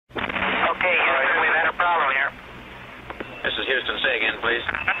Houston, say again, please.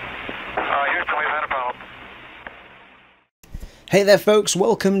 Houston, we've had a problem. Hey there folks,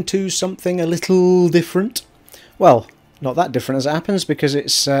 welcome to something a little different. Well, not that different as it happens, because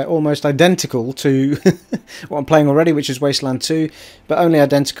it's almost identical to what I'm playing already, which is Wasteland 2, but only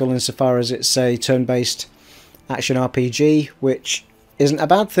identical insofar as it's a turn-based action RPG, which isn't a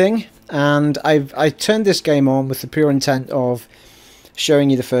bad thing. And I turned this game on with the pure intent of showing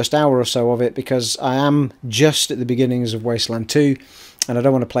you the first hour or so of it, because I am just at the beginnings of Wasteland 2, and I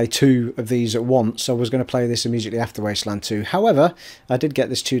don't want to play two of these at once, so I was going to play this immediately after Wasteland 2. However, I did get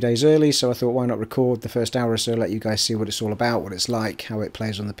this 2 days early, so I thought why not record the first hour or so, let you guys see what it's all about, what it's like, how it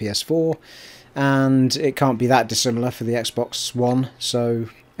plays on the PS4, and it can't be that dissimilar for the Xbox One, so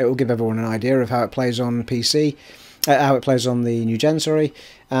it will give everyone an idea of how it plays on PC, how it plays on the new gen, sorry.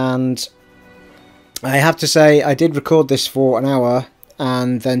 And I have to say, I did record this for an hour,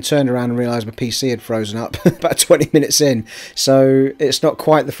 and then turned around and realised my PC had frozen up about 20 minutes in. So it's not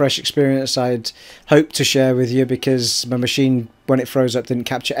quite the fresh experience I'd hoped to share with you, because my machine, when it froze up, didn't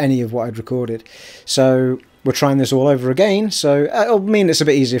capture any of what I'd recorded. So we're trying this all over again, so it'll mean it's a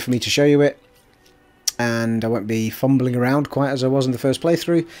bit easier for me to show you it, and I won't be fumbling around quite as I was in the first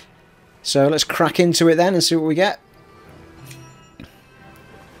playthrough. So let's crack into it then and see what we get.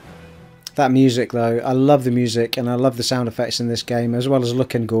 That music though, I love the music, and I love the sound effects in this game, as well as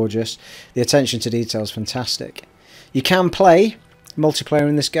looking gorgeous. The attention to detail is fantastic. You can play multiplayer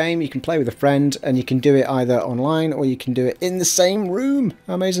in this game, you can play with a friend, and you can do it either online or you can do it in the same room.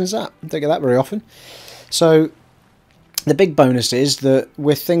 How amazing is that? I don't get that very often. So the big bonus is that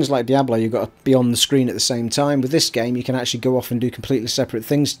with things like Diablo, you've got to be on the screen at the same time. With this game, you can actually go off and do completely separate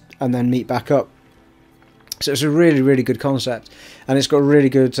things and then meet back up. So it's a really, really good concept, and it's got really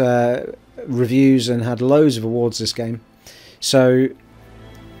good reviews and had loads of awards, this game. So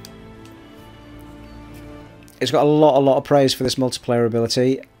it's got a lot of praise for this multiplayer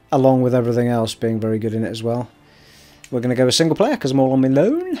ability, along with everything else being very good in it as well. We're going to go with single player because I'm all on my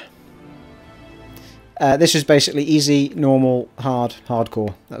own. This is basically easy, normal, hard,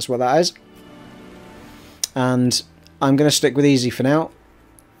 hardcore. That's what that is. And I'm going to stick with easy for now,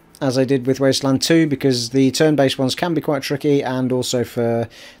 as I did with Wasteland 2, because the turn-based ones can be quite tricky, and also for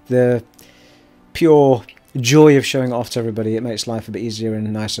the pure joy of showing it off to everybody, it makes life a bit easier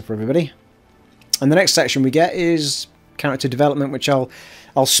and nicer for everybody. And the next section we get is character development, which I'll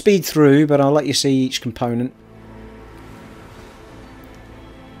speed through, but I'll let you see each component.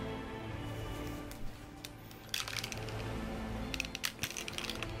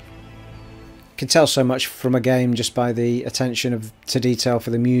 Can tell so much from a game just by the attention to detail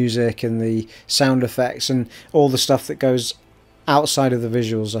for the music and the sound effects and all the stuff that goes outside of the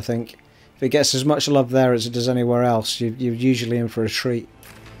visuals. I think if it gets as much love there as it does anywhere else, you're usually in for a treat.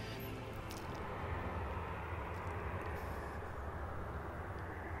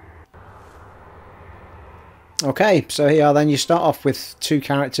 Okay, so here then you start off with two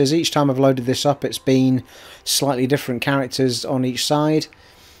characters. Each time I've loaded this up, it's been slightly different characters on each side.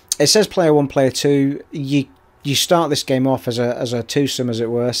 It says player 1, player 2. You start this game off as a twosome, as it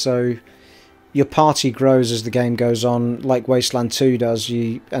were, so your party grows as the game goes on, like Wasteland 2 does.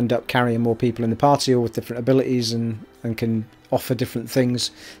 You end up carrying more people in the party, all with different abilities, and can offer different things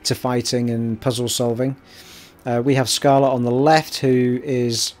to fighting and puzzle solving. We have Scarlet on the left, who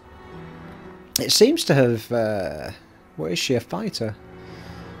is... It seems to have... what is she, a fighter?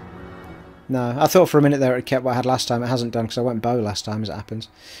 No, I thought for a minute there it kept what I had last time. It hasn't done, because I went bow last time, as it happens.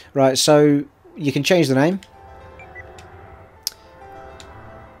 Right, so you can change the name.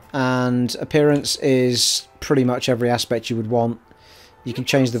 And appearance is pretty much every aspect you would want. You can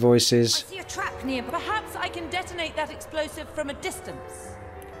change the voices. I see a trap near. Perhaps I can detonate that explosive from a distance.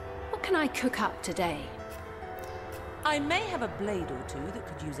 What can I cook up today? I may have a blade or two that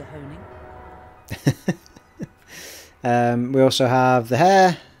could use a honing. We also have the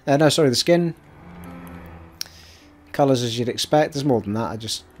hair. No, sorry, the skin. Colours as you'd expect. There's more than that. I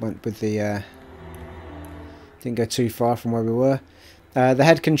just went with the... didn't go too far from where we were. The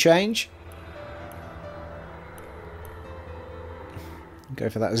head can change. Go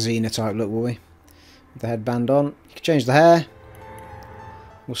for that Xena type look, will we? With the headband on. You can change the hair.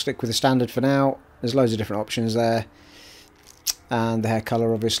 We'll stick with the standard for now. There's loads of different options there. And the hair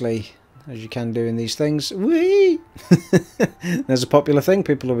colour, obviously, as you can do in these things. Whee! There's a popular thing.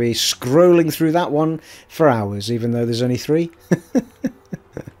 People will be scrolling through that one for hours, even though there's only 3.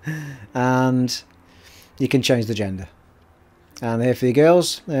 And you can change the gender. And here for the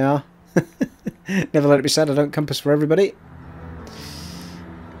girls, they are. Never let it be said I don't compass for everybody.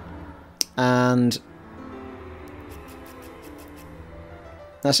 And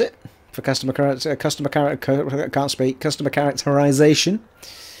that's it. for customer characterization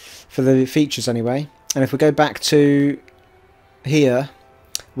for the features anyway. And if we go back to here,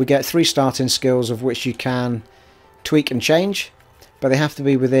 we get 3 starting skills of which you can tweak and change, but they have to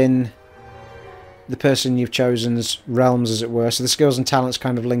be within the person you've chosen's realms, as it were. So the skills and talents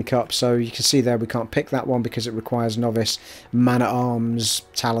kind of link up. So you can see there we can't pick that one because it requires novice man-at-arms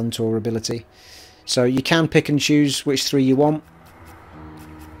talent or ability. So you can pick and choose which 3 you want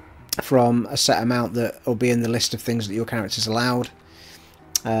from a set amount that will be in the list of things that your character's allowed.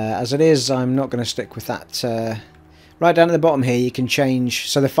 As it is, I'm not going to stick with that. Right down at the bottom here you can change.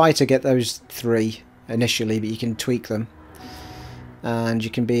 So the fighter get those 3 initially, but you can tweak them. And you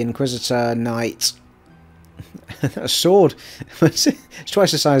can be Inquisitor, Knight, a sword. It's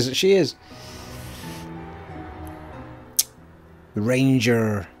twice the size that she is. The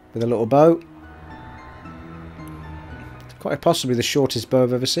Ranger with a little bow. Quite possibly the shortest bow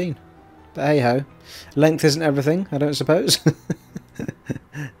I've ever seen. But hey ho. Length isn't everything, I don't suppose.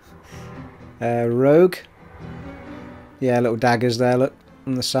 Rogue. Yeah, little daggers there, look,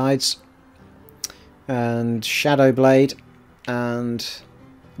 on the sides. And Shadow Blade. And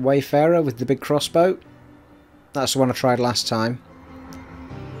Wayfarer with the big crossbow. That's the one I tried last time.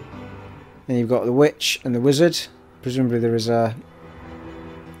 Then you've got the Witch and the Wizard. Presumably there is a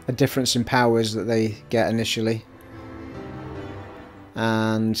difference in powers that they get initially.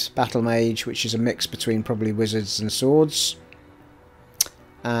 And Battle Mage, which is a mix between probably wizards and swords.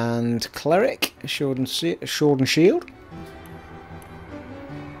 And Cleric, Sword and Shield.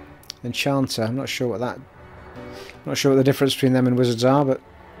 Enchanter, I'm not sure what the difference between them and wizards are, but...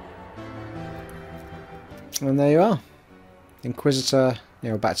 And there you are. Inquisitor, you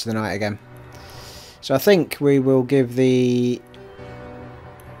know, back to the Knight again. So I think we will give the...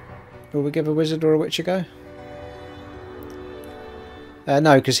 Will we give a wizard or a witch a go?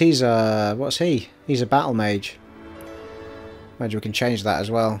 No, because he's a... What's he? He's a battle mage. Maybe we can change that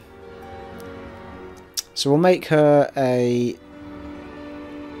as well. So we'll make her a...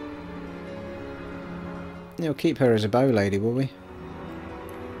 Yeah, we'll keep her as a bow lady, will we?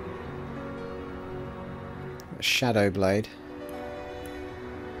 Shadow Blade.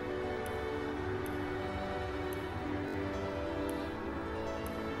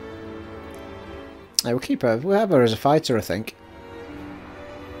 Yeah, we'll keep her. We'll have her as a fighter, I think.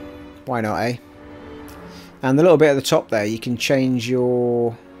 Why not, eh? And the little bit at the top there, you can change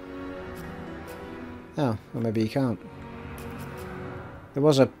your... Oh, well maybe you can't. There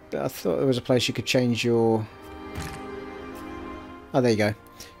was a... I thought there was a place you could change your... Oh, there you go.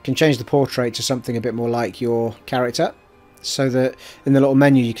 You can change the portrait to something a bit more like your character, so that in the little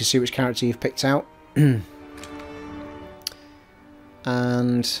menu you can see which character you've picked out. And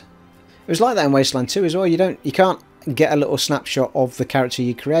it was like that in Wasteland 2 as well. You can't get a little snapshot of the character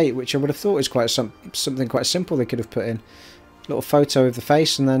you create, which I would have thought is quite something quite simple they could have put in. A little photo of the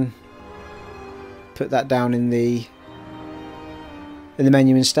face and then put that down in the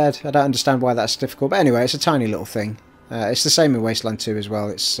menu instead. I don't understand why that's difficult, but anyway, it's a tiny little thing. It's the same in Wasteland 2 as well.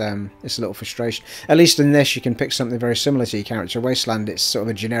 It's a little frustration. At least in this you can pick something very similar to your character. Wasteland, it's sort of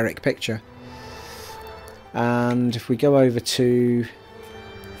a generic picture. And if we go over to...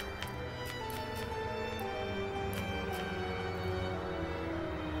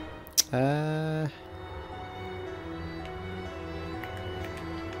 I'm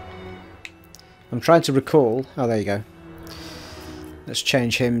trying to recall... Oh, there you go. Let's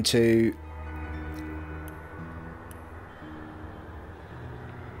change him to...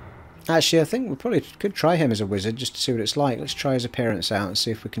 Actually, I think we probably could try him as a wizard just to see what it's like. Let's try his appearance out and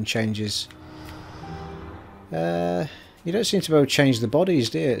see if we can change his... you don't seem to be able to change the bodies,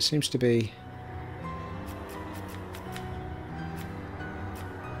 do you? It seems to be...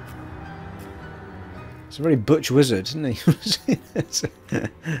 It's a very butch wizard, isn't he?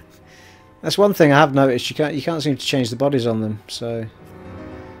 That's one thing I have noticed. You can't seem to change the bodies on them, so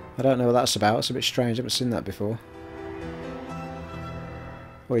I don't know what that's about. It's a bit strange. I haven't seen that before.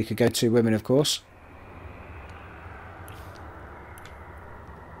 Or you could go 2 women, of course.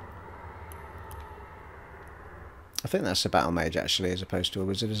 I think that's a battle mage actually, as opposed to a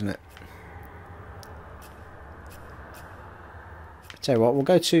wizard, isn't it? Tell you what, we'll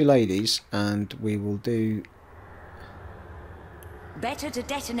go 2 ladies and we will do... Better to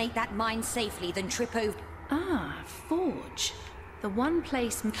detonate that mine safely than trip over... Ah, Forge. The one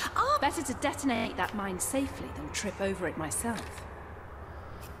place... better to detonate that mine safely than trip over it myself.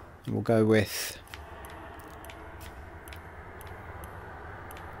 We'll go with...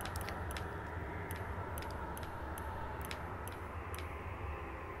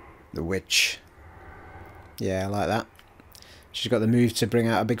 the witch. Yeah, I like that. She's got the move to bring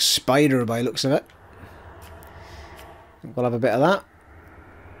out a big spider by the looks of it. We'll have a bit of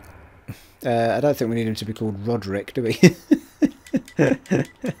that. I don't think we need him to be called Roderick, do we?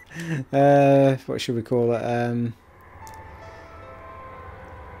 What should we call it?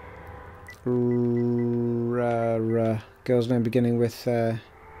 Girl's name beginning with...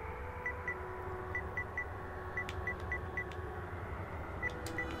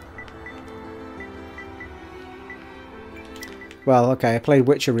 Well, okay, I played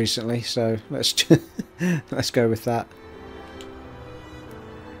Witcher recently, so let's let's go with that.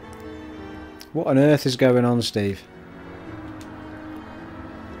 What on earth is going on, Steve?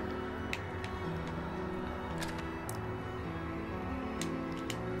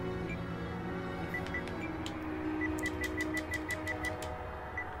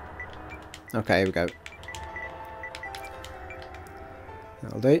 Okay, here we go.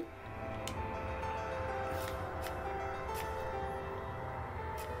 That'll do.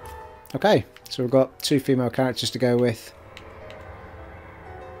 Okay, so we've got 2 female characters to go with.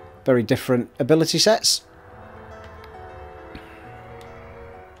 Very different ability sets.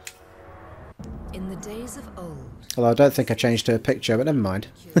 In the days of old. Although I don't think I changed her picture, but never mind.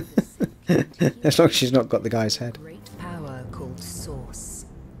 As long as she's not got the guy's head. Great power called Source.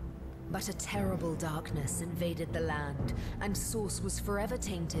 But a terrible darkness invaded the land, and Source was forever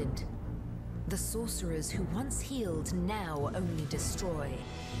tainted. The sorcerers who once healed now only destroy.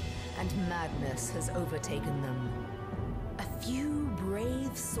 And madness has overtaken them. A few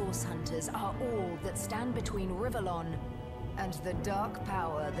brave Source hunters are all that stand between Rivellon and the dark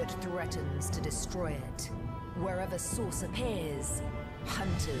power that threatens to destroy it. Wherever Source appears,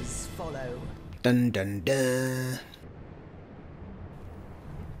 hunters follow. Dun dun dun.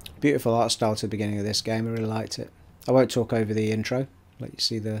 Beautiful art style to the beginning of this game, I really liked it. I won't talk over the intro, let you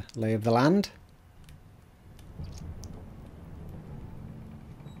see the lay of the land.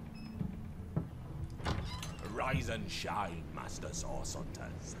 Rise and shine, Master Source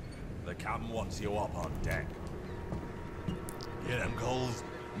Hunters. The Cam wants you up on deck. Hear them calls?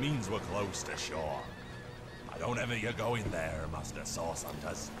 Means we're close to shore. I don't ever you go in there, Master Source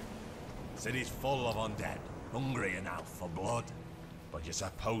Hunters. City's full of undead, hungry enough for blood. But you're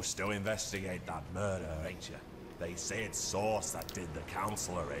supposed to investigate that murder, ain't you? They say it's Source that did the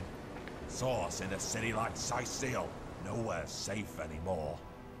Counselor in. Source in a city like Cyseal, nowhere safe anymore.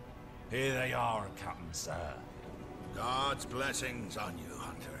 Here they are, Captain Sir. God's blessings on you,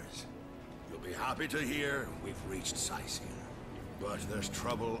 hunters. You'll be happy to hear we've reached Cyseal. But there's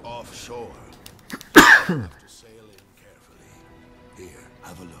trouble offshore. You have to sail in carefully. Here,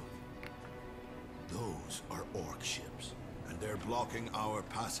 have a look. Those are orc ships, and they're blocking our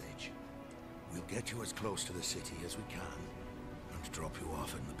passage. We'll get you as close to the city as we can, and drop you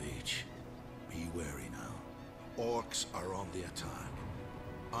off on the beach. Be wary now. Orcs are on the attack.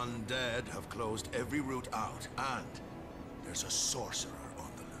 Undead have closed every route out, and there's a sorcerer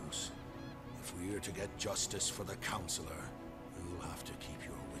on the loose. If we're to get justice for the Counselor, you'll have to keep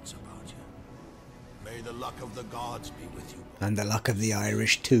your wits about you. May the luck of the gods be with you. And the luck of the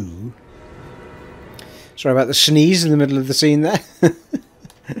Irish too. Sorry about the sneeze in the middle of the scene there.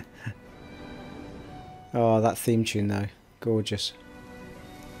 Oh, that theme tune though. Gorgeous.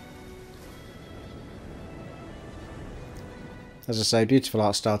 As I say, beautiful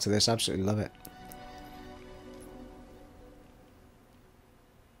art style to this. Absolutely love it.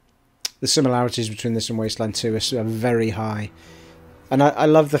 The similarities between this and Wasteland 2 are very high. And I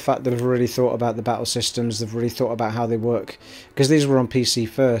love the fact that they've really thought about the battle systems. They've really thought about how they work. Because these were on PC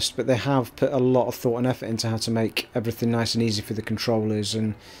first, but they have put a lot of thought and effort into how to make everything nice and easy for the controllers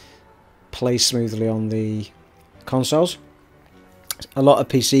and play smoothly on the consoles. A lot of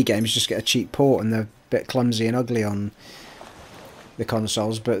PC games just get a cheap port and they're a bit clumsy and ugly on the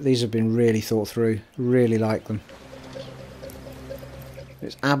consoles, but these have been really thought through. Really like them.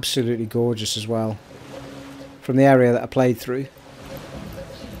 It's absolutely gorgeous as well. From the area that I played through.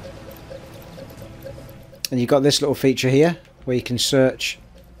 And you've got this little feature here where you can search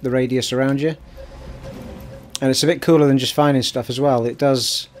the radius around you. And it's a bit cooler than just finding stuff as well. It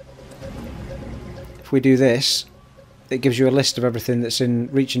does, if we do this, it gives you a list of everything that's in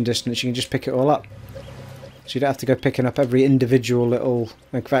reach and distance. You can just pick it all up. So you don't have to go picking up every individual little...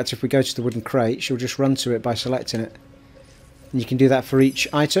 In fact, if we go to the wooden crate, she'll just run to it by selecting it. And you can do that for each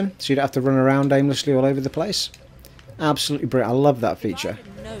item, so you don't have to run around aimlessly all over the place. Absolutely brilliant. I love that feature. I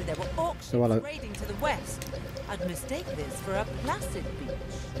didn't know there were orcs So hello. raiding to the west. I'd mistake this for a placid beach.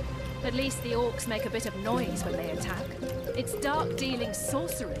 At least the orcs make a bit of noise when they attack. It's dark-dealing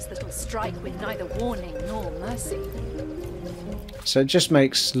sorcerers that'll strike with neither warning nor mercy. So it just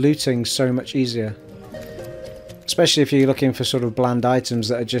makes looting so much easier. Especially if you're looking for sort of bland items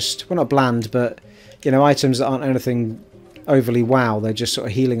that are just, well, not bland, but, you know, items that aren't anything overly wow. They're just sort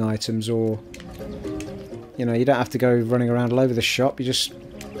of healing items, or, you know, you don't have to go running around all over the shop. You're just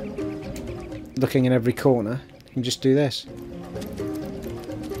looking in every corner. You can just do this.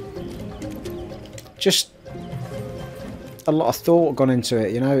 Just a lot of thought gone into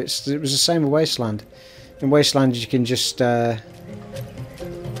it, you know. It was the same with Wasteland. In Wasteland you can just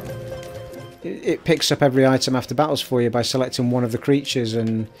it picks up every item after battles for you by selecting one of the creatures,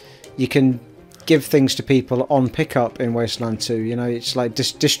 and you can give things to people on pickup in Wasteland 2. You know, it's like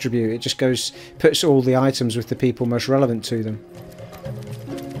distribute. It just goes, puts all the items with the people most relevant to them.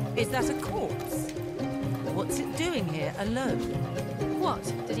 Is that a corpse? What's it doing here alone? What?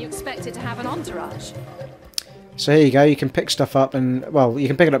 Did you expect it to have an entourage? So here you go, you can pick stuff up, and, well, you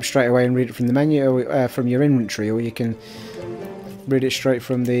can pick it up straight away and read it from the menu, or from your inventory, or you can read it straight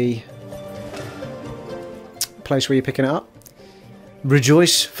from the place where you're picking it up.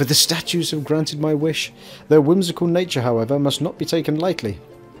 Rejoice, for the statues have granted my wish. Their whimsical nature, however, must not be taken lightly.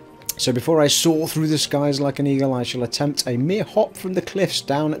 So before I soar through the skies like an eagle, I shall attempt a mere hop from the cliffs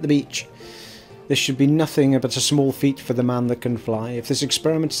down at the beach. This should be nothing but a small feat for the man that can fly. If this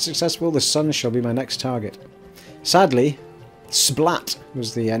experiment is successful, the sun shall be my next target. Sadly, splat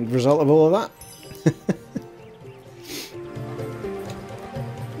was the end result of all of that.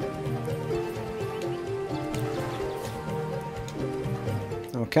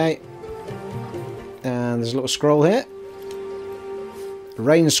 Okay. And there's a little scroll here.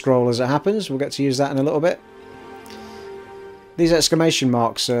 Rain scroll as it happens. We'll get to use that in a little bit. These exclamation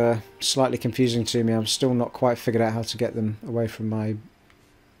marks are slightly confusing to me. I'm still not quite figured out how to get them away from my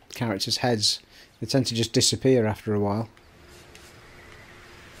characters' heads. They tend to just disappear after a while.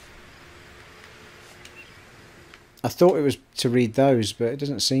 I thought it was to read those, but it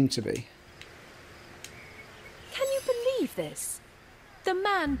doesn't seem to be. Can you believe this? The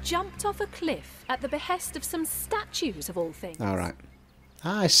man jumped off a cliff at the behest of some statues, of all things. Alright.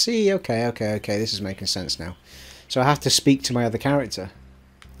 Ah, I see. Okay. This is making sense now. So I have to speak to my other character.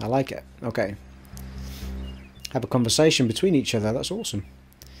 I like it. Okay. Have a conversation between each other. That's awesome.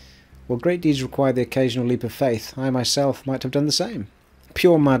 Well, great deeds require the occasional leap of faith. I myself might have done the same.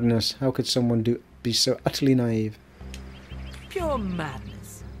 Pure madness. How could someone be so utterly naive? Pure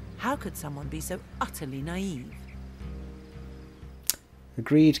madness. How could someone be so utterly naive?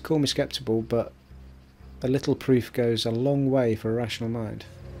 Agreed, call me sceptical, but a little proof goes a long way for a rational mind.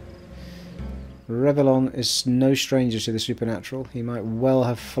 Revellon is no stranger to the supernatural. He might well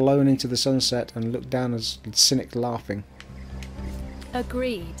have flown into the sunset and looked down as cynic laughing.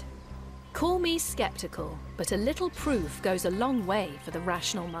 Agreed. Call me sceptical, but a little proof goes a long way for the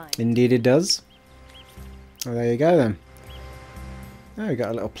rational mind. Indeed it does. Well, there you go then. Oh, we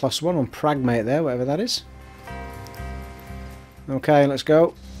got a little +1 on Pragmate there, whatever that is. Okay, let's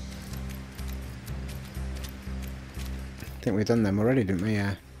go. I think we've done them already, didn't we?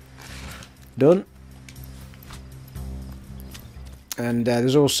 Yeah. Done. And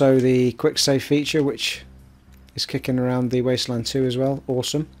there's also the quick save feature, which is kicking around the Wasteland 2 as well.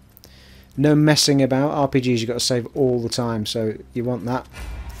 Awesome. No messing about. RPGs, you've got to save all the time, so you want that.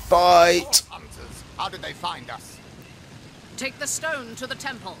 Fight! Hunters, how did they find us? Take the stone to the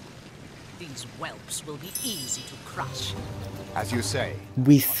temple. These whelps will be easy to crush. As you say.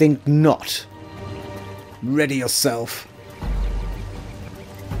 We think not. Ready yourself.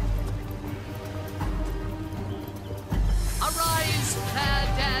 Arise, fair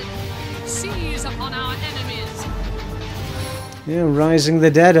dead. Seize upon our enemies. Yeah, rising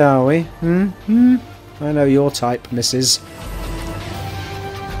the dead, are we? I know your type, missus.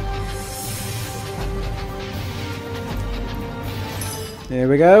 Here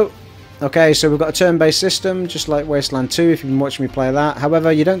we go. Okay, so we've got a turn-based system, just like Wasteland 2, if you've been watching me play that.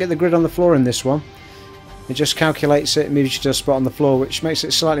 However, you don't get the grid on the floor in this one. It just calculates it and moves you to a spot on the floor, which makes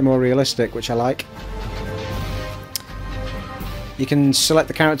it slightly more realistic, which I like. You can select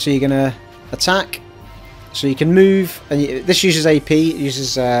the character you're going to attack. So you can move, and this uses AP, it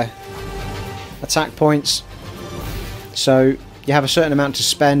uses attack points. So you have a certain amount to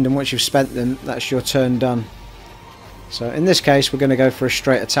spend, and once you've spent them, that's your turn done. So in this case, we're going to go for a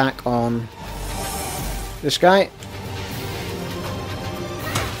straight attack on this guy.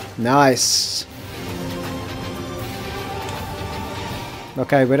 Nice.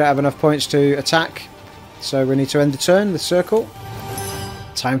 Okay, we don't have enough points to attack, so we need to end the turn with circle.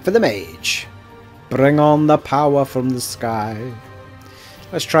 Time for the mage. Bring on the power from the sky.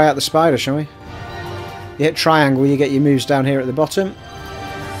 Let's try out the spider, shall we? You hit triangle, you get your moves down here at the bottom.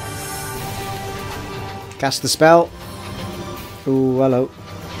 Cast the spell. Ooh, hello.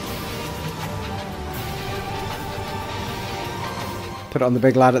 Put it on the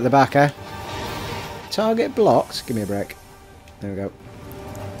big lad at the back, eh? Target blocked. Give me a break. There we go.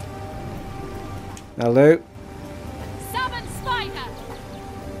 That'll do. Summon Spider!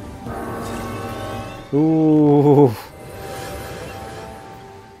 Ooh.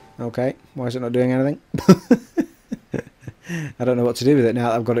 Okay, why is it not doing anything? I don't know what to do with it now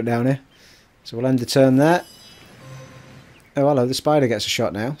that I've got it down here. So we'll end the turn there. Oh, hello, the spider gets a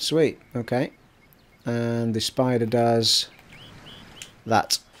shot now. Sweet, okay. And the spider does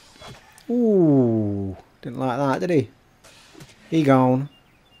that. Ooh, didn't like that, did he? He gone.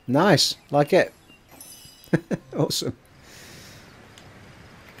 Nice, like it. Awesome.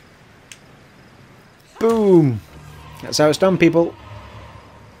 Boom. That's how it's done, people.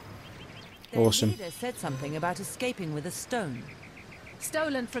 Awesome. Their leader said something about escaping with a stone.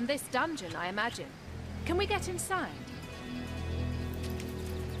 Stolen from this dungeon, I imagine. Can we get inside?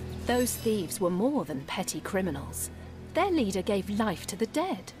 Those thieves were more than petty criminals. Their leader gave life to the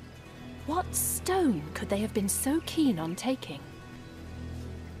dead. What stone could they have been so keen on taking?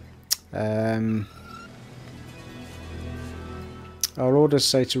 Our orders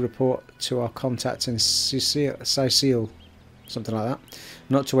say to report to our contact in Cyseal, something like that.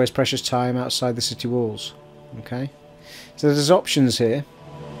 Not to waste precious time outside the city walls. Okay. So there's options here.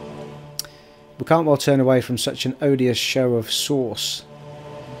 We can't well turn away from such an odious show of source.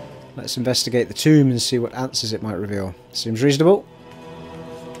 Let's investigate the tomb and see what answers it might reveal. Seems reasonable.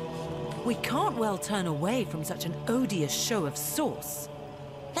 We can't well turn away from such an odious show of source.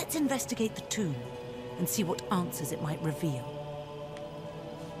 Let's investigate the tomb and see what answers it might reveal.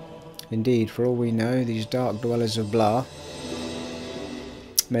 Indeed, for all we know, these dark dwellers of Blah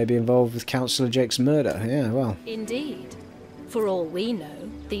may be involved with Councillor Jake's murder. Yeah, well. Indeed. For all we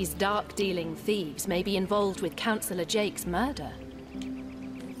know, these dark-dealing thieves may be involved with Councillor Jake's murder.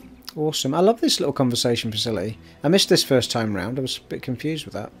 Awesome. I love this little conversation facility. I missed this first time round. I was a bit confused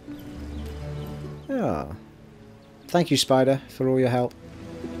with that. Yeah. Thank you, Spider, for all your help.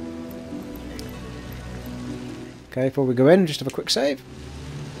 Okay, before we go in, just have a quick save.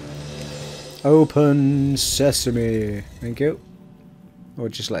 Open sesame. Thank you. Or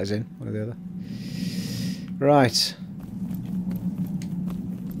just let us in, one or the other. Right.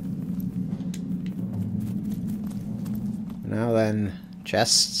 Now then,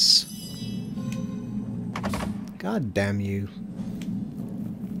 chests. God damn you.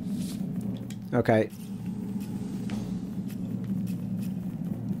 Okay.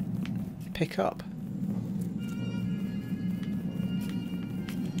 Pick up.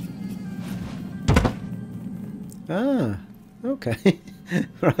 Ah, okay.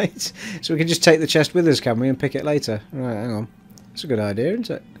 Right. So we can just take the chest with us, can we, and pick it later? Right, hang on. That's a good idea, isn't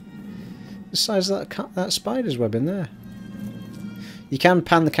it? The size of that spider's web in there. You can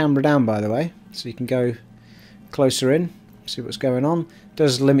pan the camera down, by the way, so you can go closer in, see what's going on. It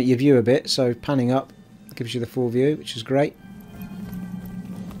does limit your view a bit, so panning up gives you the full view, which is great.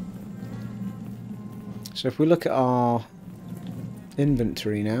 So if we look at our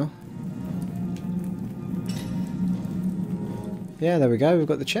inventory now. Yeah, there we go, we've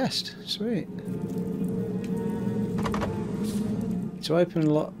got the chest. Sweet. To open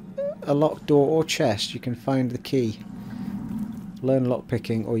a locked door or chest, you can find the key. Learn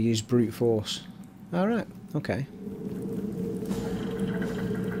lockpicking or use brute force. Alright, okay.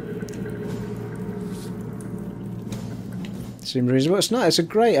 Seems reasonable. It's nice, it's a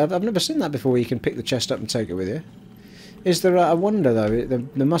great... I've never seen that before where you can pick the chest up and take it with you. Is there I wonder though,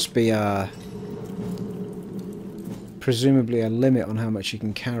 there must be presumably a limit on how much you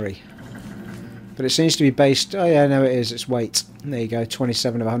can carry. But it seems to be based... Oh yeah, no it is, it's weight. There you go,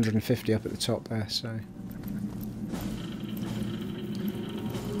 27 of 150 up at the top there, so...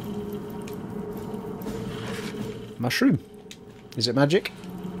 Mushroom. Is it magic?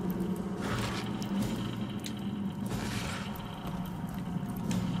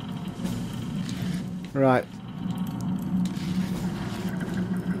 Right.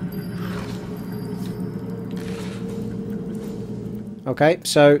 Okay,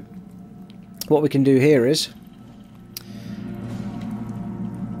 so what we can do here is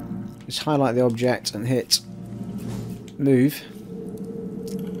just highlight the object and hit move.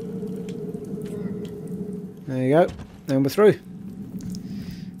 There you go, and we're through.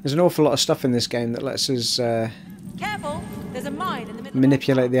 There's an awful lot of stuff in this game that lets us Careful! There's a mine in the middle.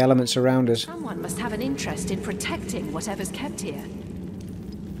 manipulate the elements around us. Someone must have an interest in protecting whatever's kept here.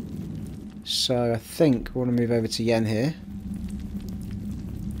 So I think we want to move over to Yen here.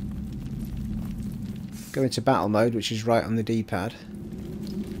 Go into battle mode, which is right on the D-pad.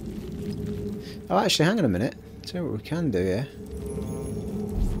 Oh, actually, hang on a minute. Tell you what we can do here.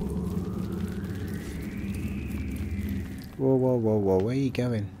 Whoa, whoa, whoa, whoa. Where are you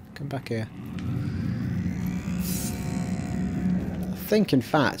going? Come back here. I think, in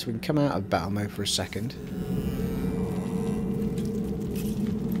fact, we can come out of battle mode for a second.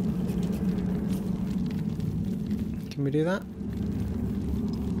 Can we do that?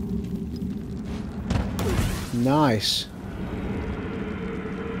 Nice.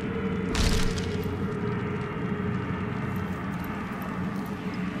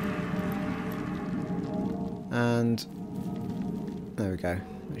 And there we go.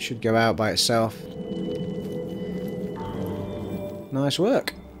 It should go out by itself. Nice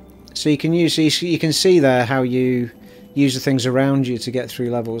work. So you can use, you can see there how you use the things around you to get through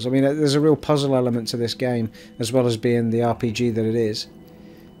levels. I mean, there's a real puzzle element to this game, as well as being the RPG that it is.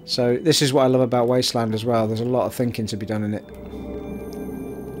 So this is what I love about Wasteland as well. There's a lot of thinking to be done in it.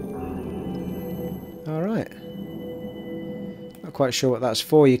 Alright. Not quite sure what that's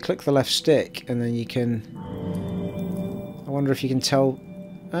for. You click the left stick and then you can... I wonder if you can tell...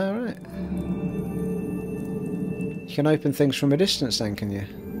 Alright. You can open things from a distance then, can you?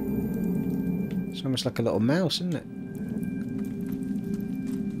 It's almost like a little mouse, isn't it?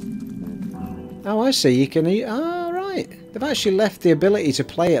 Oh, I see. You can... Oh, right. They've actually left the ability to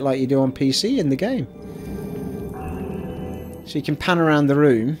play it like you do on PC in the game. So you can pan around the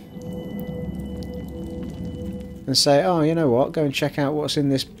room and say, oh, you know what? Go and check out what's in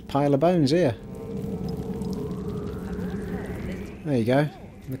this pile of bones here. There you go.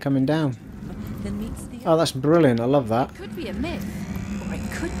 They're coming down. Oh, that's brilliant. I love that. It could be a myth, or it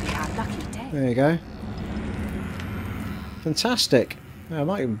could be our lucky day. There you go. Fantastic. I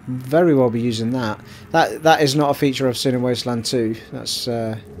might very well be using that. That is not a feature I've seen in Wasteland 2. That's.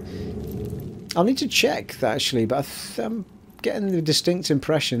 I'll need to check that actually, but I'm getting the distinct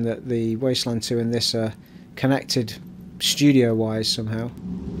impression that the Wasteland 2 and this are connected studio-wise somehow,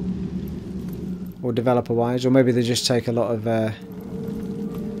 or developer-wise, or maybe they just take a lot of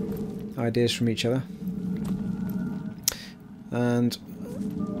ideas from each other. And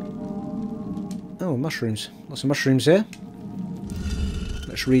oh, mushrooms! Lots of mushrooms here.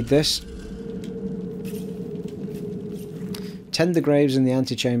 Let's read this. Tend the graves in the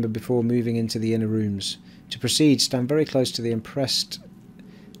antechamber before moving into the inner rooms. To proceed, stand very close to the impressed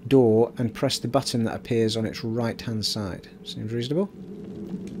door and press the button that appears on its right-hand side. Seems reasonable.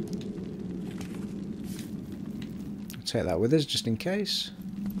 I'll take that with us just in case.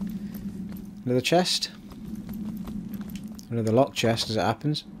 Another chest. Another locked chest as it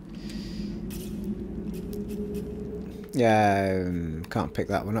happens. Yeah, can't pick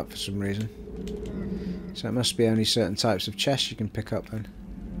that one up for some reason. So it must be only certain types of chests you can pick up then.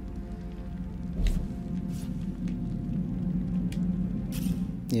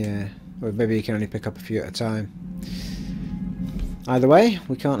 Yeah, or maybe you can only pick up a few at a time. Either way,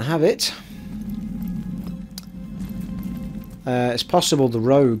 we can't have it. It's possible the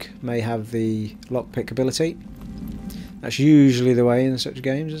rogue may have the lockpick ability. That's usually the way in such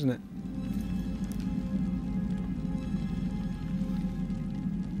games, isn't it?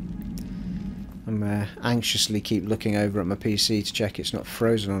 I'm anxiously keep looking over at my PC to check it's not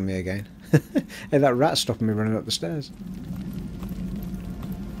frozen on me again. Hey, that rat's stopping me running up the stairs.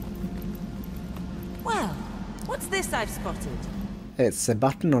 Well, what's this I've spotted? It's a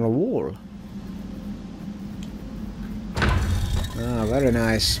button on a wall. Ah, very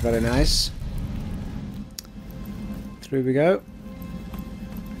nice, very nice. Through we go.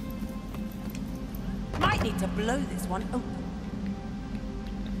 Might need to blow this one open.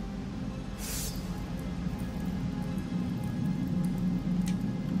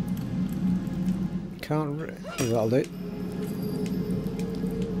 That'll do.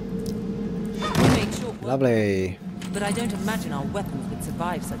 Make short work, Lovely. but I don't imagine our weapons would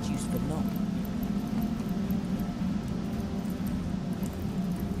survive such use for long.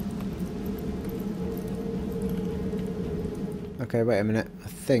 Okay, wait a minute. I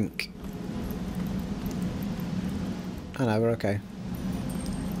think. Oh no, we're okay.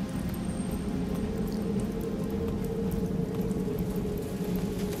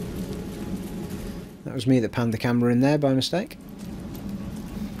 That was me that panned the camera in there by mistake.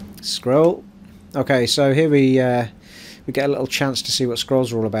 Scroll. Okay, so here we get a little chance to see what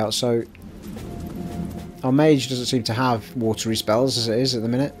scrolls are all about. So our mage doesn't seem to have watery spells as it is at the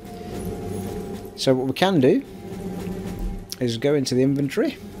minute. So what we can do is go into the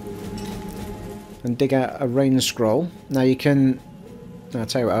inventory and dig out a rain scroll. Now you can... I'll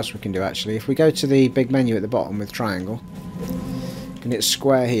tell you what else we can do actually. If we go to the big menu at the bottom with triangle, you can hit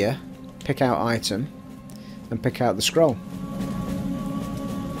square here, pick out item, and pick out the scroll.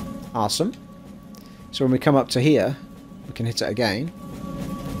 Awesome. So when we come up to here, we can hit it again,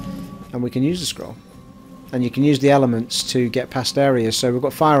 and we can use the scroll. and you can use the elements to get past areas. So we've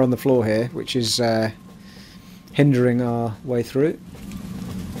got fire on the floor here, which is hindering our way through.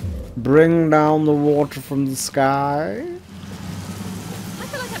 Bring down the water from the sky. I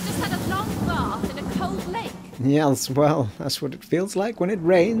feel like I've just had a long bath in a cold lake. Yes, well, that's what it feels like when it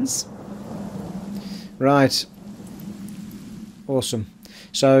rains. Right. Awesome.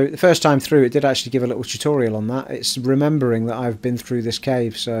 So the first time through, it did actually give a little tutorial on that. It's remembering that I've been through this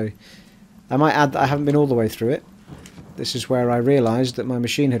cave, so I might add that I haven't been all the way through it. This is where I realised that my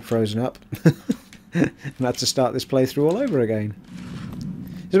machine had frozen up and had to start this playthrough all over again.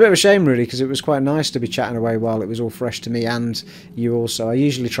 It's a bit of a shame, really, because it was quite nice to be chatting away while it was all fresh to me and you also. I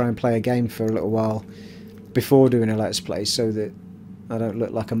usually try and play a game for a little while before doing a Let's Play so that I don't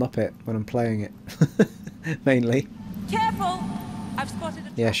look like a muppet when I'm playing it, mainly. Careful! I've spotted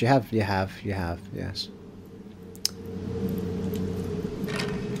a... Yes, you have, yes.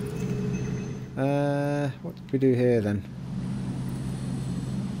 What did we do here, then?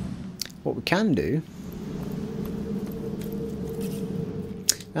 What we can do...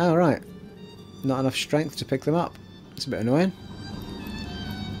 Oh, right. Not enough strength to pick them up. It's a bit annoying.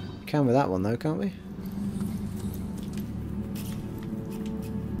 We can with that one, though, can't we?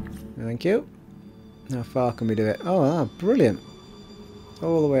 Thank you. How far can we do it? Oh, brilliant.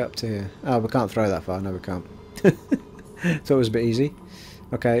 All the way up to here. Oh, we can't throw that far. No, we can't. Thought it was a bit easy.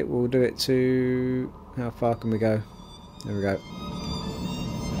 Okay, we'll do it to... How far can we go? There we go.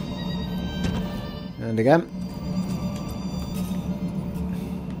 And again.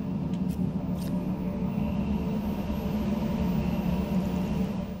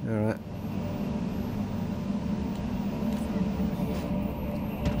 Alright.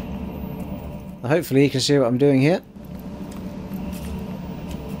 Hopefully you can see what I'm doing here.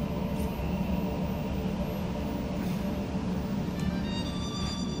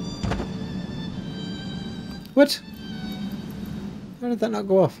 What? How did that not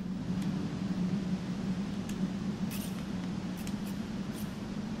go off?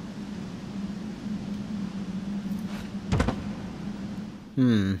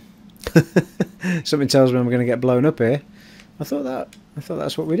 Something tells me I'm going to get blown up here. I thought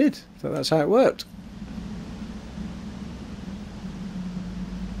that's what we did. I thought that's how it worked.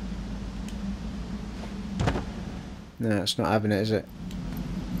 No, it's not having it, is it?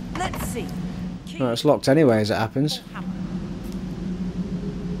 Let's see. No, it's locked anyway, as it happens.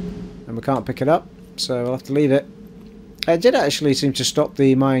 And we can't pick it up, so we'll have to leave it. It did actually seem to stop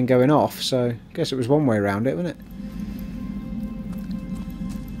the mine going off, so I guess it was one way around it, wasn't it?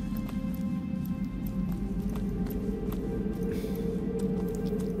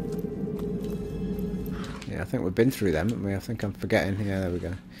 I think we've been through them, haven't we? I think I'm forgetting. Yeah, there we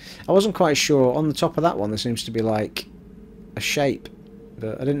go. I wasn't quite sure. On the top of that one, there seems to be like a shape,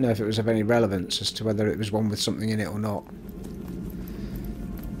 but I didn't know if it was of any relevance as to whether it was one with something in it or not.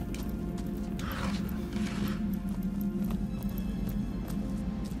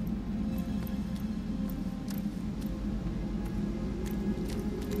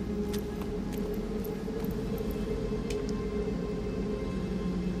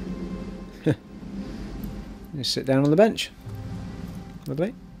 Just sit down on the bench.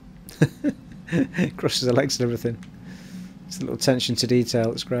 Lovely. Crosses the legs and everything. It's a little attention to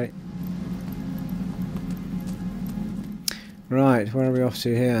detail, it's great. Right, where are we off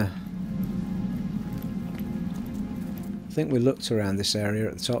to here? I think we looked around this area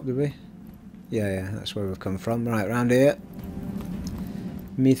at the top, did we? Yeah, that's where we've come from. Right, round here.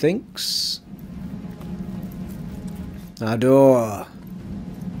 Methinks. Our door.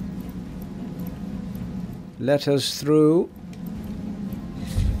 Let us through.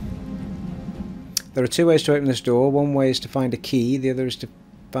 There are two ways to open this door. One way is to find a key, the other is to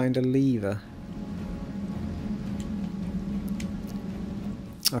find a lever.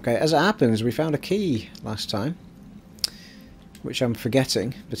 Okay, as it happens, we found a key last time, which I'm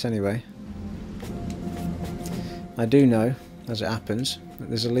forgetting, but anyway. I do know, as it happens, that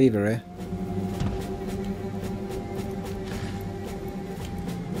there's a lever here.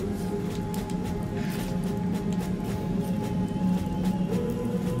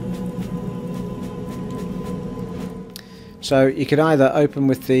 So you could either open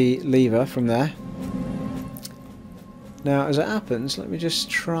with the lever from there. Now, as it happens, let me just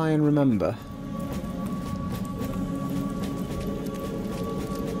try and remember.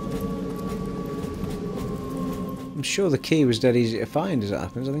 I'm sure the key was dead easy to find, as it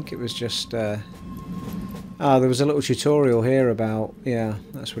happens. I think it was just... there was a little tutorial here about... Yeah,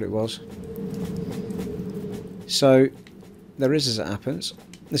 that's what it was. So, there is, as it happens.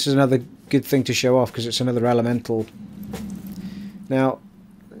 This is another good thing to show off, because it's another elemental... Now,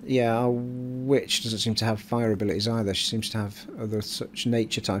 yeah, I witch doesn't seem to have fire abilities either. She seems to have other such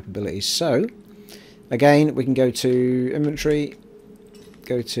nature type abilities. So, again, we can go to inventory,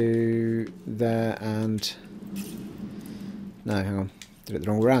 go to there and... No, hang on. Did it the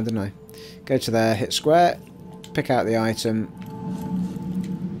wrong way around, didn't I? Go to there, hit square, pick out the item.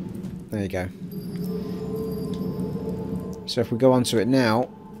 There you go. So if we go onto it now,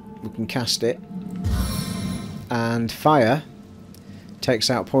 we can cast it. And fire takes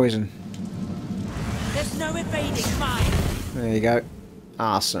out poison. There's no evading fire. There you go.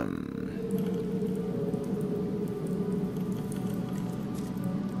 Awesome.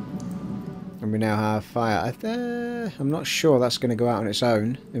 And we now have fire. I'm not sure that's going to go out on its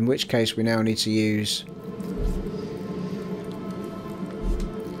own, in which case we now need to use...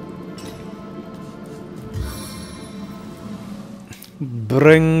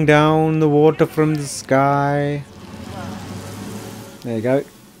 Bring down the water from the sky. There you go.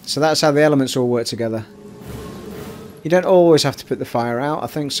 So that's how the elements all work together. You don't always have to put the fire out. I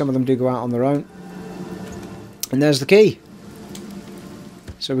think some of them do go out on their own. And there's the key.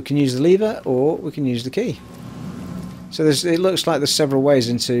 So we can use the lever or we can use the key. So it looks like there's several ways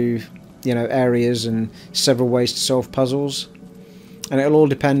into, you know, areas and several ways to solve puzzles. And it'll all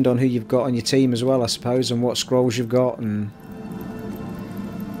depend on who you've got on your team as well, I suppose, and what scrolls you've got. And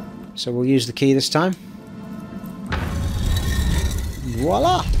so we'll use the key this time.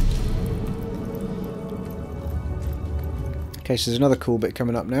 Voila! Okay, so there's another cool bit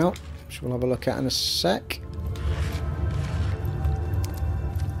coming up now, which we'll have a look at in a sec.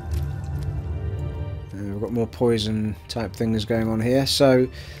 We've got more poison type things going on here. So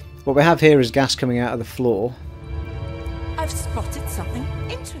what we have here is gas coming out of the floor. I've spotted something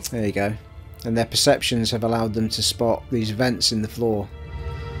interesting. There you go. And their perceptions have allowed them to spot these vents in the floor.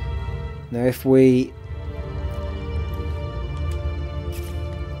 Now if we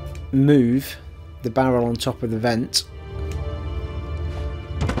move the barrel on top of the vent,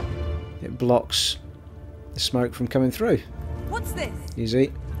 it blocks the smoke from coming through. What's this?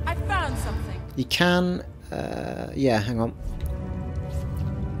 Easy. I found something. You can, yeah, hang on.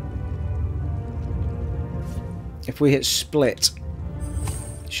 If we hit split,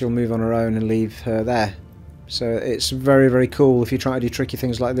 she'll move on her own and leave her there. So it's very, very cool if you try to do tricky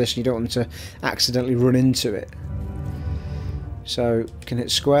things like this and you don't want them to accidentally run into it. So you can hit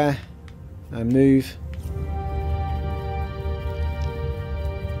square and move.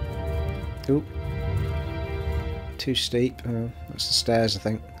 Ooh. Too steep. Oh, that's the stairs, I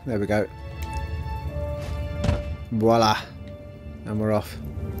think. There we go. Voila. And we're off.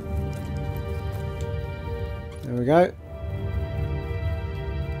 There we go.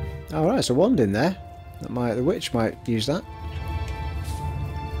 Alright, it's a wand in there. The witch might use that.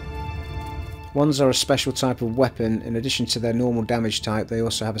 Wands are a special type of weapon. In addition to their normal damage type, they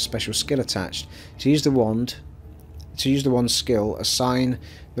also have a special skill attached. To use the wand's skill, assign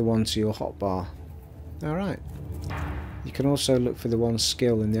the wand to your hotbar. Alright. You can also look for the wand's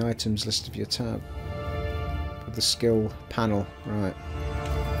skill in the items list of your tab. Of the skill panel. Right.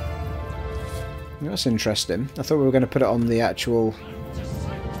 That's interesting. I thought we were going to put it on the actual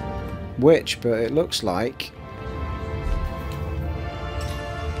witch, but it looks like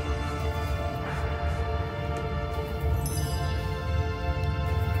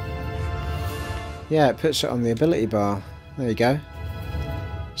yeah, it puts it on the ability bar. There you go.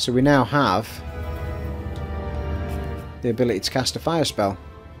 So we now have the ability to cast a fire spell.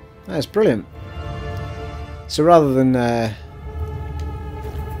 That's brilliant. So rather than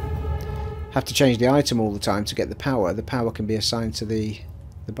have to change the item all the time to get the power can be assigned to the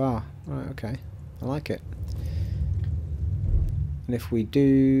bar. Right, okay. I like it. And if we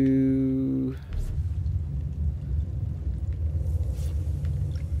do...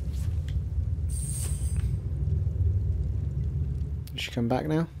 Does she come back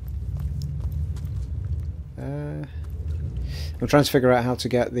now? I'm trying to figure out how to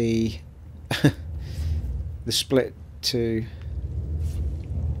get the the split to...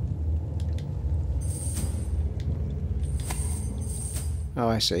 Oh,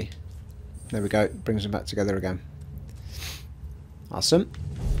 I see. There we go. Brings them back together again. Awesome.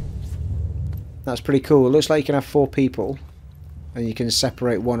 That's pretty cool. It looks like you can have 4 people and you can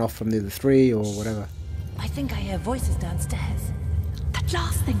separate one off from the other 3 or whatever. I think I hear voices downstairs. The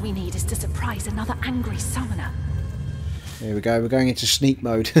last thing we need is to surprise another angry summoner. Here we go. We're going into sneak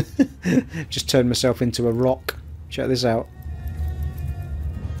mode. Just turned myself into a rock. Check this out.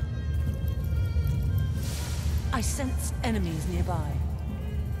 I sense enemies nearby.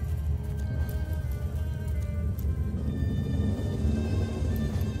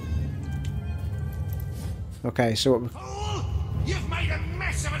 Okay, so what... Oh, you've made a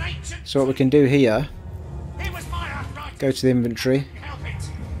mess of an ancient So what we can do here, go to the inventory.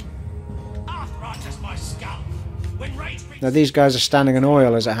 Now these guys are standing in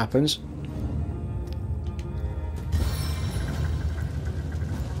oil as it happens.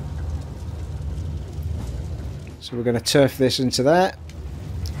 So we're going to turf this into there.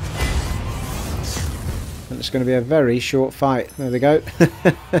 And it's going to be a very short fight. There they go.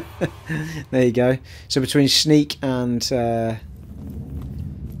 There you go. So between sneak and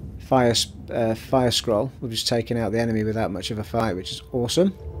fire scroll, we've just taken out the enemy without much of a fight, which is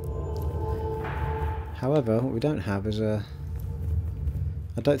awesome. However, what we don't have is a...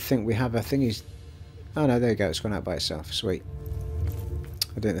 I don't think we have a thingy. Oh no, there you go, it's gone out by itself. Sweet.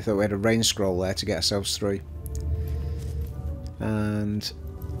 I didn't think we had a rain scroll there to get ourselves through. And...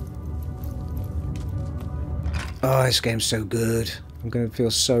 oh, this game's so good. I'm going to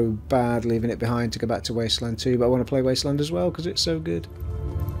feel so bad leaving it behind to go back to Wasteland 2, but I want to play Wasteland as well because it's so good.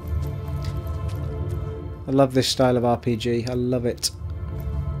 I love this style of RPG. I love it.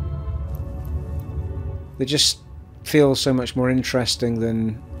 They just feel so much more interesting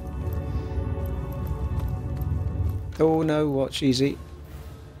than... oh no, watch, easy.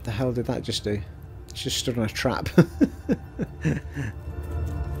 The hell did that just do? It's just stood on a trap.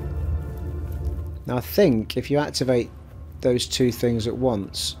 Now I think if you activate those two things at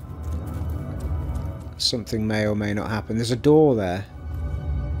once, something may or may not happen. There's a door there.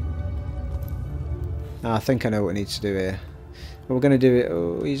 Now I think I know what we need to do here. But we're going to do it,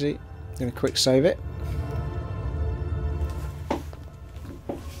 oh, easy. I'm going to quick save it.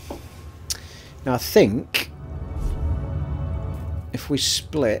 Now I think if we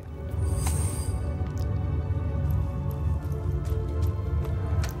split,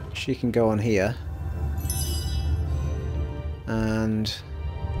 she can go on here, and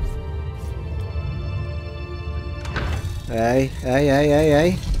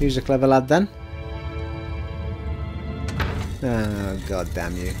hey, who's a clever lad then? Oh, god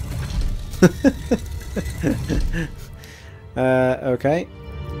damn you. Okay.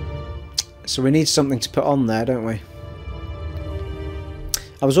 So we need something to put on there, don't we?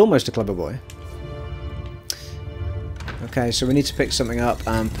 I was almost a clever boy. Okay, so we need to pick something up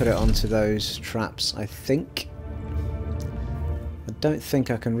and put it onto those traps, I think. I don't think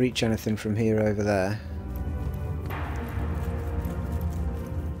I can reach anything from here over there.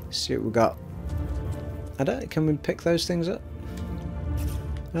 Let's see what we got. Can we pick those things up?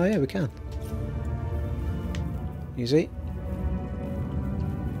 Oh yeah, we can. Easy.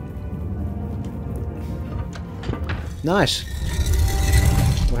 Nice.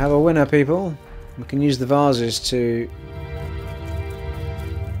 We have a winner, people. We can use the vases to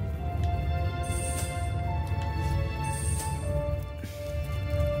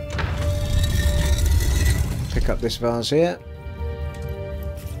pick up this vase here.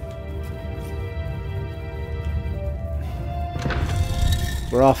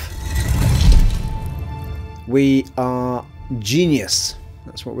 We're off. We are genius.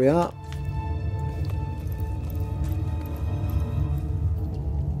 That's what we are.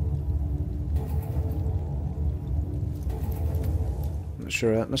 Not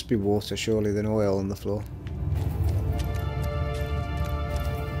sure. That must be water, surely, than oil on the floor.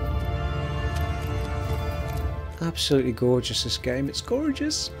 Absolutely gorgeous, this game. It's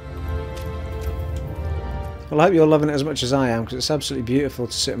gorgeous. Well, I hope you're loving it as much as I am, because it's absolutely beautiful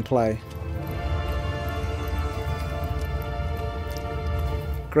to sit and play.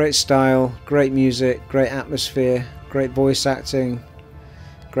 Great style, great music, great atmosphere, great voice acting,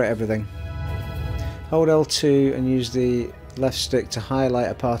 great everything. Hold L2 and use the left stick to highlight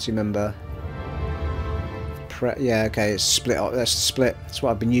a party member. Yeah, okay, it's split up. That's the split. That's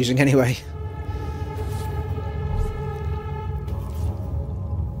what I've been using anyway.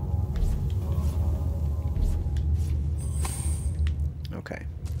 Okay.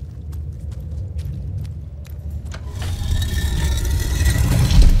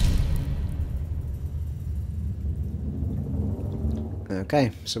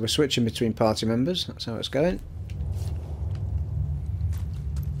 Okay, so we're switching between party members. That's how it's going.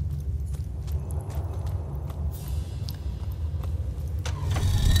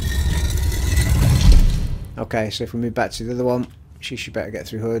 Okay, so if we move back to the other one, she should better get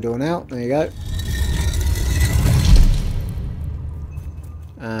through her door now. There you go.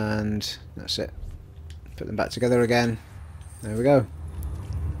 And that's it. Put them back together again. There we go.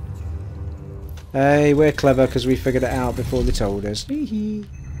 Hey, we're clever because we figured it out before they told us.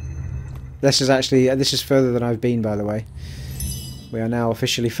 This is further than I've been, by the way. We are now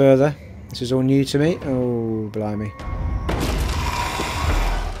officially further. This is all new to me. Oh, blimey.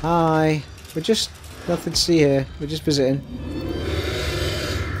 Hi. We're just... nothing to see here. We're just visiting.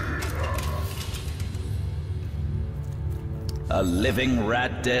 A living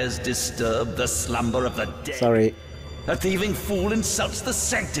rat dares disturb the slumber of the dead. Sorry. A thieving fool insults the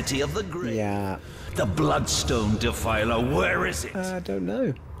sanctity of the grave. Yeah. The Bloodstone Defiler, where is it? I don't know.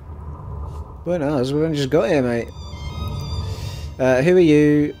 Where knows? We only just got here, mate. Who are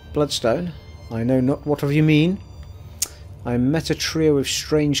you? Bloodstone? I know not what of you mean. I met a trio of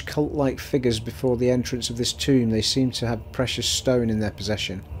strange cult-like figures before the entrance of this tomb. They seem to have precious stone in their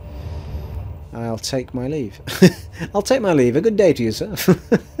possession. I'll take my leave. I'll take my leave. A good day to you, sir.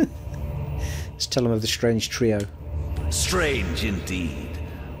 Let's tell them of the strange trio. Strange indeed.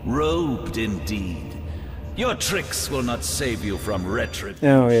 Robed indeed. Your tricks will not save you from retribution.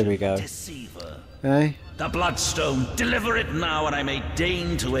 Oh, here we go. Deceiver. Eh? The Bloodstone, deliver it now and I may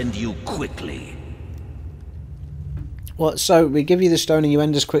deign to end you quickly. What, so we give you the stone and you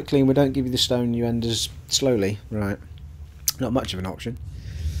end us quickly, and we don't give you the stone and you end us slowly? Right. Not much of an option.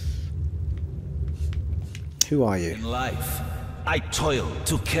 Who are you? In life, I toil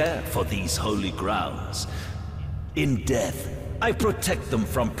to care for these holy grounds. In death, I protect them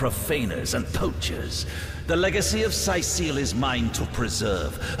from profaners and poachers. The legacy of Cyseal is mine to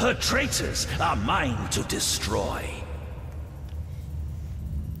preserve. Her traitors are mine to destroy.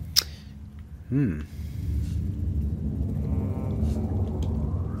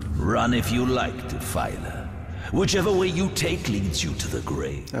 Run if you like, Defiler. Whichever way you take leads you to the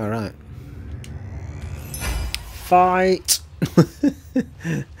grave. Alright. Fight!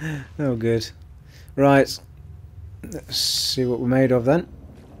 Oh, good. Right. Let's see what we're made of then.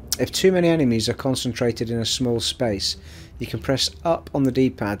 If too many enemies are concentrated in a small space, you can press up on the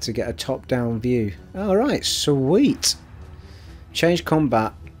D-pad to get a top-down view. Alright, sweet! Change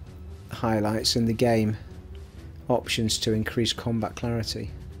combat highlights in the game. Options to increase combat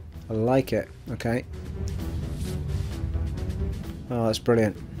clarity. I like it. Okay. Oh, that's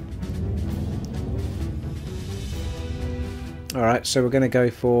brilliant. Alright, so we're going to go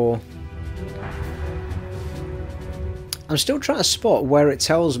for... I'm still trying to spot where it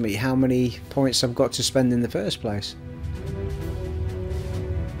tells me how many points I've got to spend in the first place.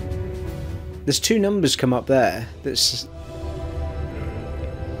 There's two numbers come up there. That's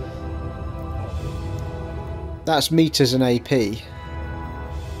meters and AP.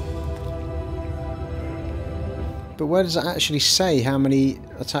 But where does it actually say how many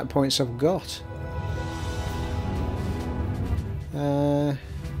attack points I've got?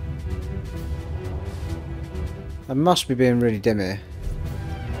 I must be being really dim here.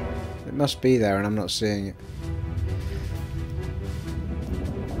 It must be there and I'm not seeing it.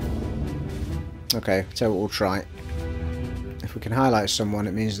 Okay, tell you what we'll try. If we can highlight someone,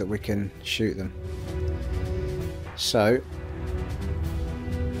 it means that we can shoot them. So...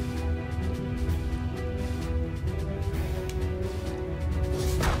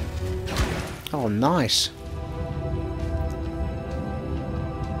 oh, nice.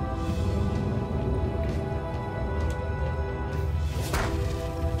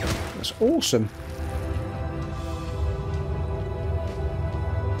 That's awesome.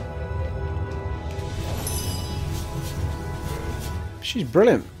 She's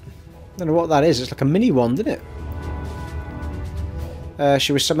brilliant. I don't know what that is. It's like a mini wand, isn't it?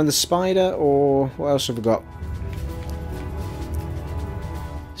 Should we summon the spider, or what else have we got?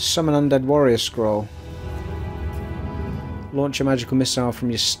 Summon Undead Warrior Scroll. Launch a magical missile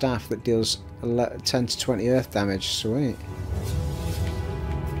from your staff that deals 10 to 20 earth damage. Sweet.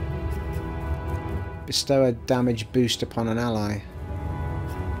 Bestow a damage boost upon an ally.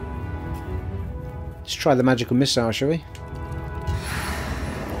 Let's try the magical missile, shall we?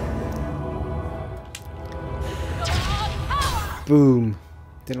 Boom.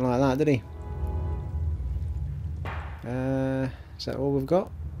 Didn't like that, did he? Is that all we've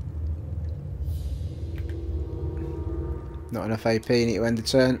got? Not enough AP, need to end the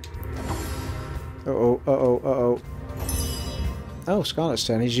turn. Uh-oh, uh-oh, uh-oh. Oh, Scarlet's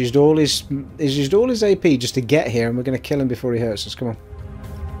turn. He's used all his AP just to get here, and we're going to kill him before he hurts us. Come on.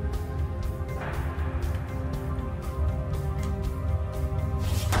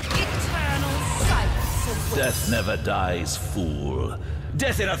 Death never dies, fool.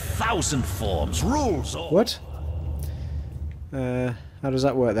 Death in 1,000 forms rules all. What? How does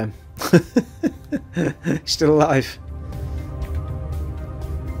that work then? He's still alive.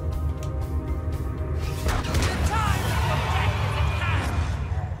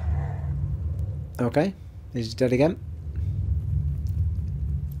 Okay, he's dead again.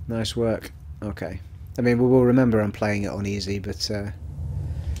 Nice work. Okay. I mean, we will remember I'm playing it on easy, but...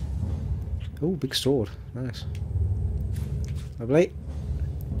 oh, big sword. Nice. Lovely.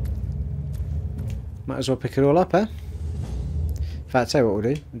 Might as well pick it all up, eh? In fact, I'll tell you what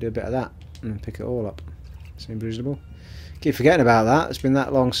we'll do. We'll do a bit of that and pick it all up. Seems reasonable. Keep forgetting about that. It's been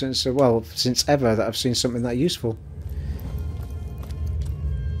that long since, well, since ever that I've seen something that useful.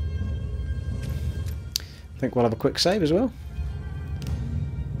 I think we'll have a quick save as well.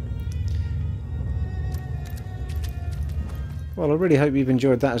 Well, I really hope you've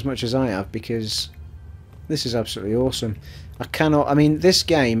enjoyed that as much as I have, because this is absolutely awesome. I mean, this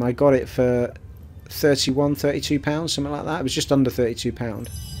game, I got it for £32, something like that. It was just under £32.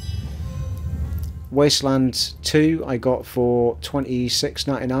 Wasteland 2 I got for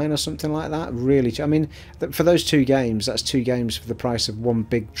 $26.99 or something like that. Really, I mean, for those two games, that's two games for the price of one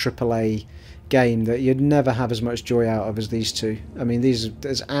big AAA game that you'd never have as much joy out of as these two. I mean,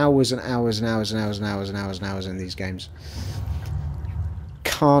 there's hours and hours and hours and hours and hours and hours and hours in these games.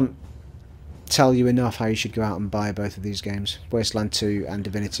 Can't tell you enough how you should go out and buy both of these games, Wasteland 2 and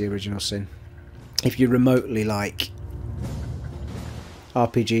Divinity Original Sin, if you remotely like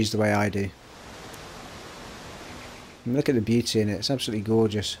RPGs the way I do. And look at the beauty in it, it's absolutely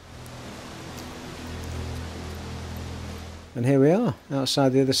gorgeous. And here we are,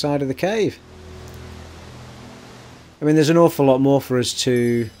 outside the other side of the cave. I mean, there's an awful lot more for us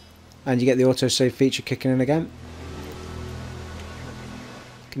to... And you get the autosave feature kicking in again.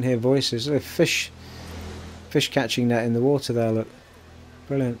 You can hear voices. There's a fish catching net in the water there, look.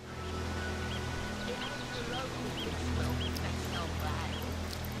 Brilliant.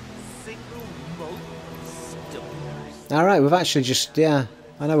 Alright, we've actually just, yeah,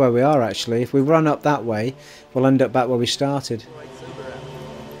 I know where we are actually. If we run up that way, we'll end up back where we started.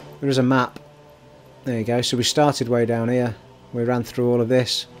 There is a map. There you go, so we started way down here. We ran through all of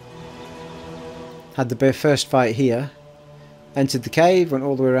this. Had the first fight here. Entered the cave, went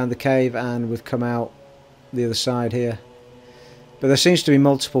all the way around the cave, and we've come out the other side here. But there seems to be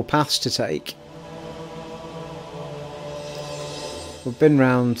multiple paths to take. We've been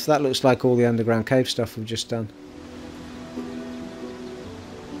round, that looks like all the underground cave stuff we've just done.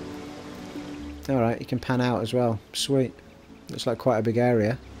 Alright, you can pan out as well. Sweet. Looks like quite a big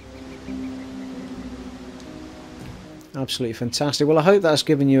area. Absolutely fantastic. Well, I hope that's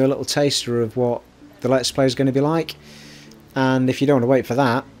given you a little taster of what the Let's Play is going to be like. And if you don't want to wait for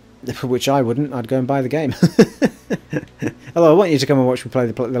that, which I wouldn't, I'd go and buy the game. Although I want you to come and watch me play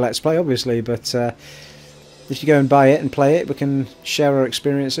the Let's Play, obviously. But if you go and buy it and play it, we can share our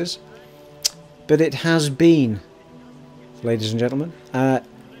experiences. But it has been, ladies and gentlemen,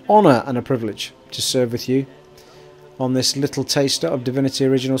 honour and a privilege to serve with you on this little taster of Divinity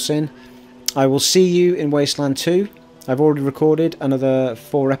Original Sin. I will see you in Wasteland 2. I've already recorded another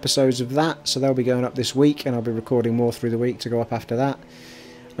 4 episodes of that, so they'll be going up this week, and I'll be recording more through the week to go up after that.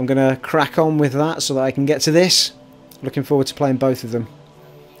 I'm going to crack on with that so that I can get to this. Looking forward to playing both of them.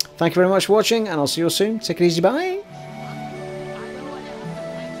 Thank you very much for watching, and I'll see you all soon. Take it easy, bye!